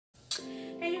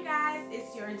you guys,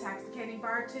 it's your intoxicating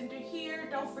bartender here.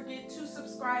 Don't forget to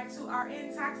subscribe to our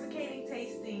intoxicating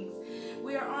tastings.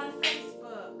 We are on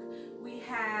Facebook. We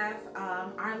have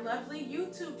our lovely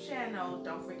YouTube channel.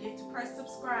 Don't forget to press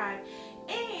subscribe.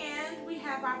 And we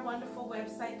have our wonderful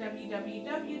website,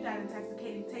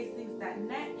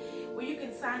 www.intoxicatingtastings.net, where you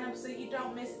can sign up so you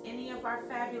don't miss any of our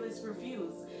fabulous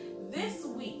reviews. This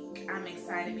week, I'm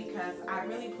excited because I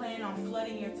really plan on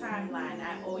flooding your timeline.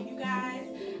 I owe you guys.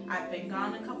 I've been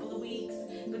gone a couple of weeks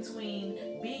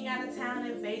between being out of town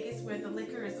in Vegas where the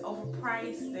liquor is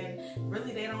overpriced and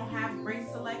really they don't have great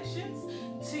selections,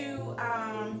 to,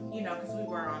 because we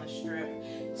were on a strip,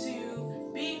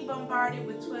 to being bombarded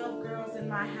with 12 girls in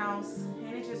my house,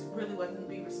 and it just really wasn't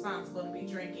be responsible to be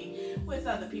drinking with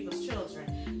other people's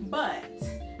children. But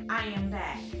I am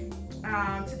back.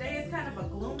 Today is kind of a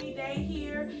gloomy day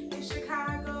here in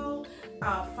Chicago.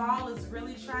 Fall is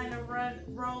really trying to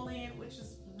roll in, which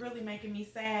is really making me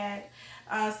sad.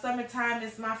 Summertime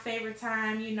is my favorite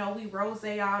time. You know, we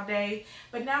rosé all day.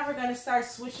 But now we're going to start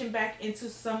switching back into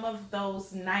some of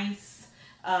those nice,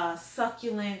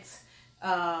 succulent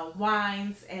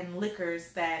wines and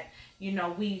liquors that,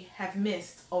 we have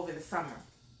missed over the summer.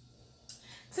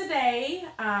 Today,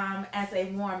 as a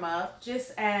warm-up,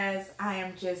 just as I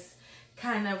am just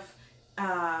kind of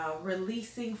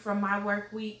releasing from my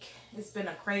work week, it's been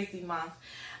a crazy month,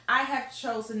 I have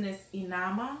chosen this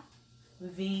INAMA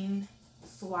Vin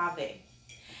Soave.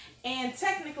 And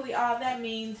technically all that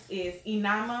means is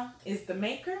INAMA is the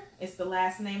maker, it's the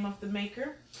last name of the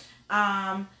maker.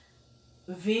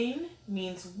 Vin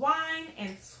means wine,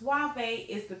 and Soave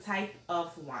is the type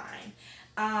of wine.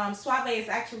 Soave is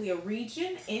actually a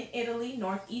region in Italy,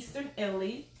 northeastern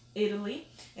Italy,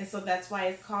 and so that's why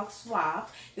it's called Soave.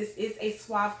 This is a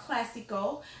Soave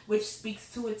Classico, which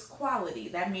speaks to its quality.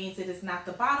 That means it is not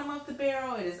the bottom of the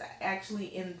barrel, it is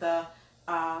actually in the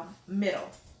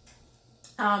middle.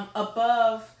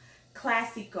 Above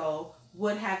Classico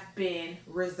would have been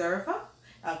Reserva,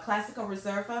 Classico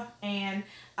Reserva, and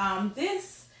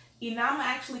this INAMA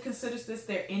actually considers this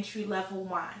their entry-level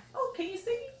wine. Oh, can you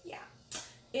see me? Yeah.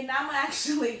 INAMA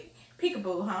actually,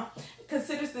 peekaboo, huh?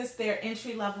 Considers this their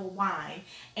entry-level wine.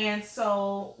 And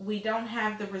so we don't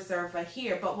have the Reserva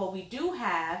here, but what we do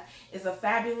have is a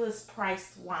fabulous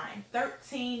priced wine.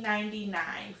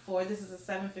 $13.99 for, this is a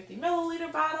 750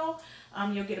 milliliter bottle.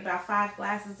 You'll get about 5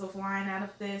 glasses of wine out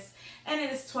of this, and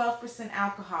it is 12%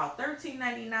 alcohol.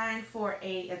 $13.99 for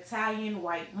a Italian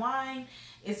white wine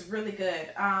is really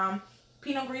good.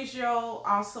 Pinot Grigio,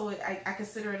 also, I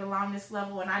consider it along this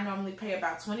level, and I normally pay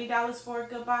about $20 for a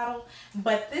good bottle.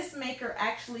 But this maker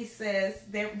actually says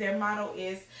their motto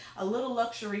is a little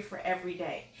luxury for every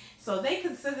day. So they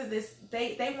consider this,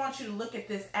 they want you to look at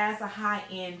this as a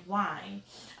high-end wine,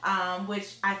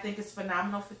 which I think is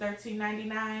phenomenal for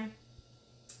 $13.99.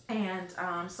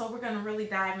 And so we're going to really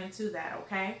dive into that,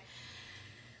 okay?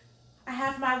 I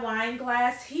have my wine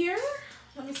glass here.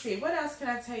 Let me see, what else can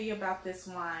I tell you about this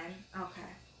wine?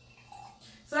 Okay.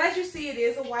 So as you see, it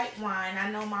is a white wine.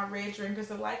 I know my red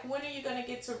drinkers are like, when are you going to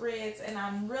get to reds? And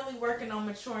I'm really working on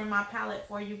maturing my palate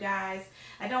for you guys.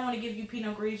 I don't want to give you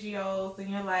Pinot Grigios and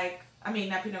you're like, I mean,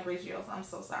 not Pinot Grigios, I'm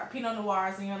so sorry. Pinot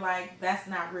Noirs, and you're like, that's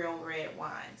not real red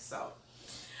wine. So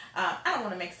I don't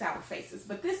want to make sour faces,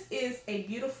 but this is a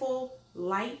beautiful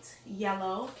light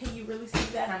yellow. Can you really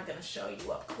see that? I'm going to show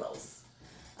you up close.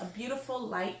 A beautiful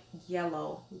light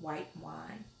yellow white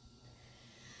wine.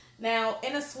 Now,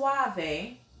 in a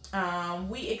Soave,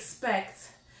 we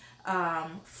expect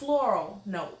floral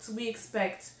notes. We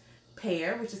expect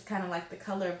pear, which is kind of like the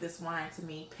color of this wine to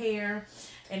me, pear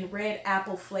and red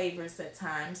apple flavors at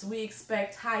times. We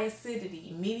expect high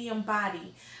acidity, medium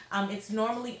body. It's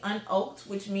normally unoaked,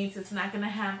 which means it's not going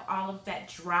to have all of that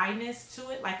dryness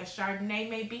to it like a Chardonnay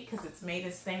may be, because it's made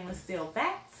in stainless steel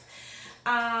vats.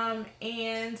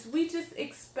 And we just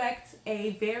expect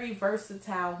a very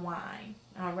versatile wine.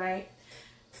 All right.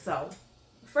 So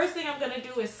first thing I'm going to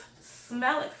do is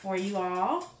smell it for you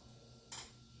all.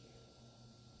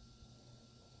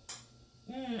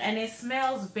 And it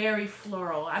smells very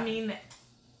floral. I mean,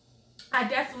 I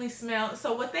definitely smell,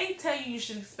 so what they tell you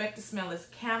should expect to smell is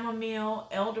chamomile,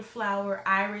 elderflower,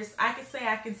 iris. I can say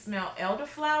I can smell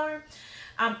elderflower.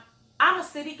 I'm a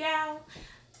city gal.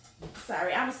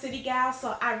 Sorry, I'm a city gal,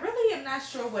 so I really am not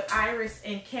sure what iris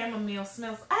and chamomile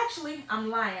smells. Actually,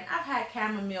 I'm lying. I've had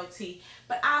chamomile tea,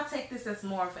 but I'll take this as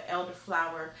more of an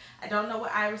elderflower. I don't know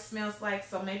what iris smells like,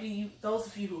 so maybe you, those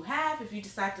of you who have, if you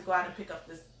decide to go out and pick up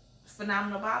this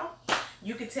phenomenal bottle,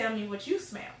 you can tell me what you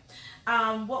smell.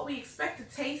 What we expect to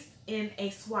taste in a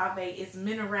Soave is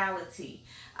minerality.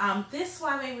 This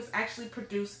Soave was actually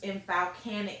produced in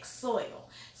volcanic soil.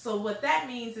 So what that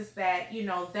means is that, you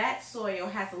know, that soil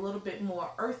has a little bit more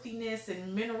earthiness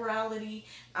and minerality,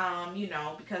 you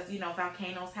know, because, you know,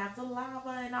 volcanoes have the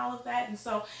lava and all of that. And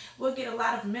so we'll get a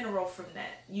lot of mineral from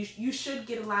that. You should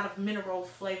get a lot of mineral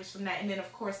flavors from that. And then,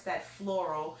 of course, that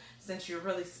floral, since you're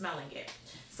really smelling it.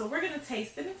 So we're going to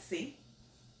taste it and see.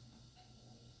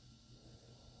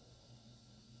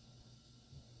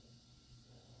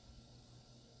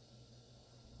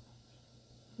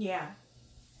 Yeah.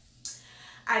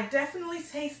 I definitely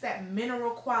taste that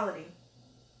mineral quality.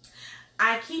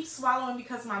 I keep swallowing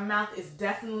because my mouth is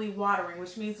definitely watering,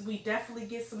 which means we definitely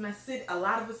get some a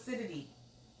lot of acidity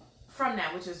from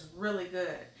that, which is really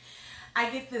good.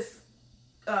 I get this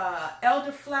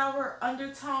elderflower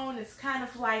undertone. It's kind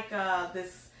of like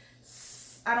this,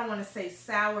 I don't want to say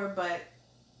sour, but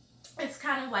it's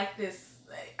kind of like this,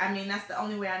 I mean, that's the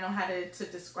only way I know how to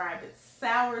describe it.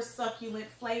 Sour,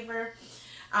 succulent flavor.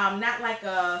 Not like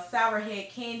a sour head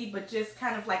candy, but just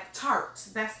kind of like tart.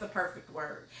 That's the perfect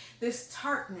word. This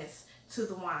tartness to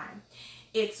the wine.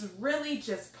 It's really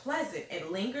just pleasant. It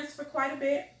lingers for quite a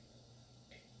bit.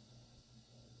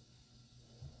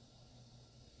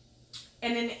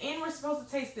 And in the end, we're supposed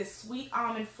to taste this sweet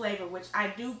almond flavor, which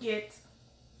I do get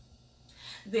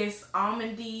this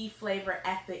almondy flavor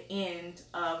at the end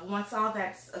of once all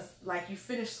that's like you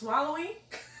finish swallowing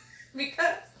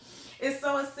because it's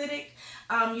so acidic.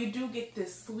 You do get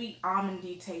this sweet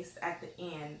almondy taste at the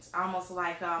end, almost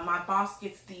like my boss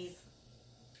gets these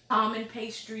almond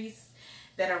pastries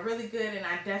that are really good, and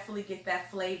I definitely get that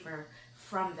flavor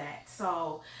from that.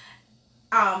 So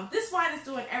this wine is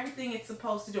doing everything it's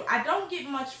supposed to do. I don't get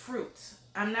much fruit.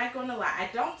 I'm not going to lie. I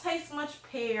don't taste much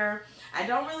pear. I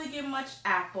don't really get much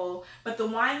apple. But the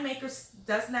winemaker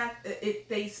does not,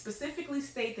 they specifically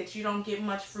state that you don't get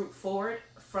much fruit forward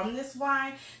from this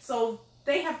wine. So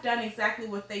they have done exactly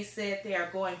what they said they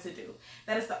are going to do.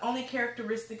 That is the only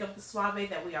characteristic of the Soave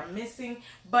that we are missing.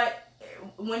 But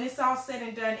when it's all said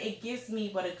and done, it gives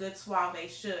me what a good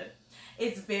Soave should.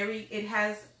 It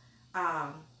has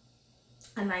a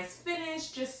nice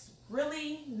finish, just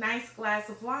really nice glass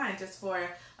of wine just for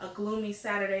a gloomy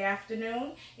Saturday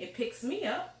afternoon. It picks me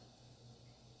up.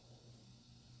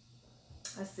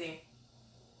 Let's see.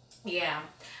 Yeah,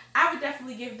 I would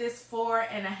definitely give this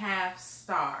 4.5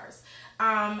 stars.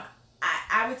 I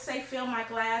would say fill my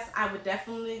glass. I would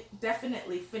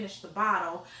definitely finish the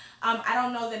bottle. I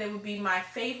don't know that it would be my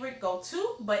favorite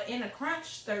go-to, but in a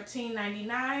crunch,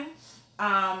 $13.99.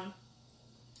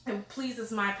 It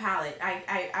pleases my palate.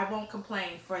 I won't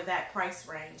complain for that price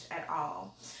range at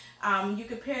all. You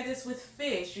could pair this with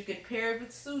fish. You could pair it with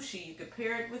sushi. You could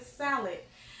pair it with salad.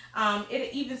 It'll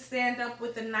even stand up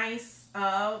with a nice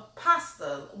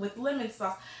pasta with lemon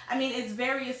sauce. I mean, it's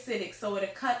very acidic, so it'll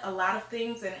cut a lot of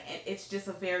things, and it's just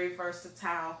a very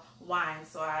versatile wine,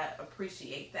 so I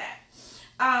appreciate that.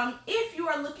 If you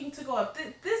are looking to go up,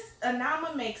 this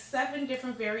INAMA makes 7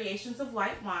 different variations of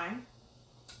white wine.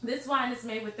 This wine is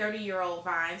made with 30-year-old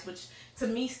vines, which to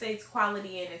me states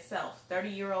quality in itself.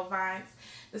 30-year-old vines.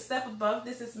 The step above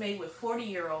this is made with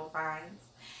 40-year-old vines.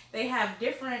 They have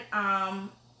different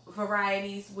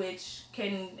varieties which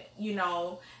can, you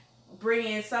know, bring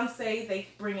in, some say they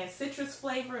bring in citrus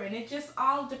flavor, and it just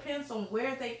all depends on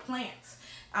where they plant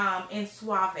in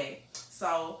Soave.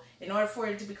 So in order for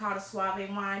it to be called a Soave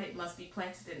wine, it must be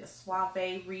planted in the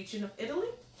Soave region of Italy,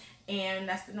 and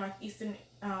that's the northeastern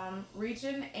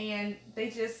region, and they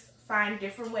just find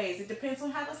different ways. It depends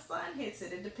on how the sun hits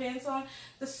it. It depends on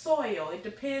the soil. It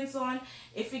depends on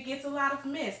if it gets a lot of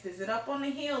mist. Is it up on the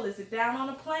hill? Is it down on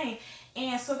a plain?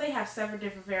 And so they have several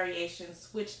different variations,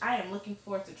 which I am looking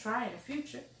forward to try in the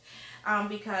future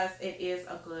because it is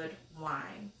a good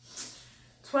wine.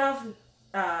 12%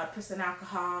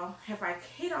 alcohol. Have I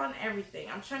hit on everything?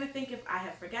 I'm trying to think if I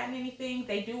have forgotten anything.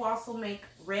 They do also make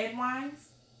red wines.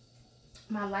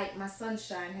 My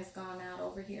sunshine has gone out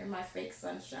over here. My fake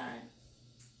sunshine.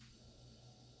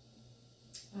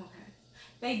 Okay.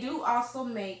 They do also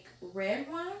make red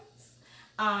wines.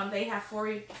 They have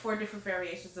four different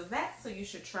variations of that, so you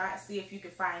should try, see if you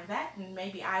can find that, and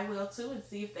maybe I will too, and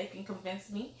see if they can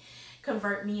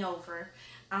convert me over.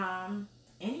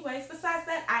 Anyways, besides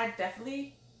that, I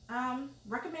definitely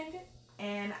recommend it,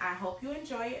 and I hope you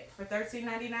enjoy it. For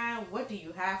 $13.99, what do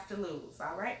you have to lose?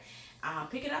 All right.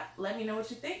 Pick it up. Let me know what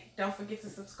you think. Don't forget to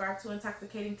subscribe to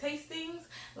Intoxicating Tastings,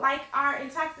 like our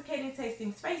Intoxicating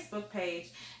Tastings Facebook page,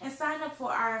 and sign up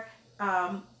for our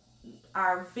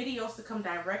videos to come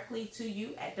directly to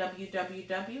you at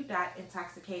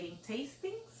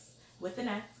www.intoxicatingtastings with an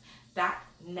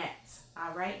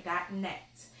All right, .net.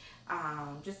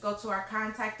 Just go to our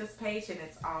contact us page and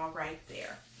it's all right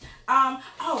there.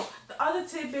 Oh, the other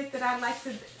tidbit that I'd like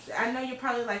to, I know you're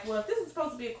probably like, well, if this is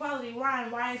supposed to be a quality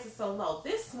wine, why is it so low?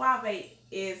 This Soave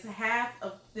is half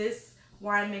of this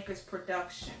winemaker's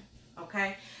production.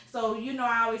 Okay, so you know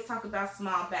I always talk about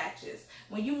small batches.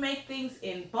 When you make things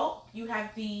in bulk, you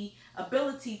have the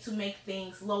ability to make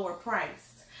things lower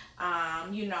priced,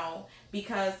 you know,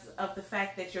 because of the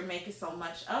fact that you're making so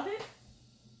much of it.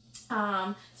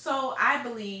 So I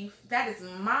believe that is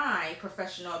my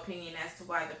professional opinion as to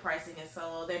why the pricing is so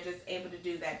low. They're just able to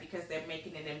do that because they're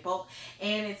making it in bulk,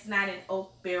 and it's not in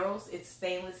oak barrels, it's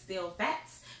stainless steel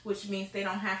vats, which means they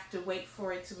don't have to wait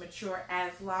for it to mature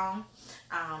as long.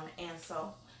 And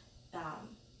so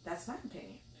that's my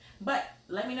opinion. But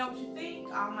let me know what you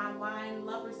think. All my wine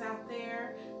lovers out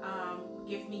there,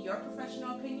 give me your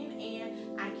professional opinion,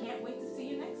 and I can't wait to see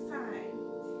you next time.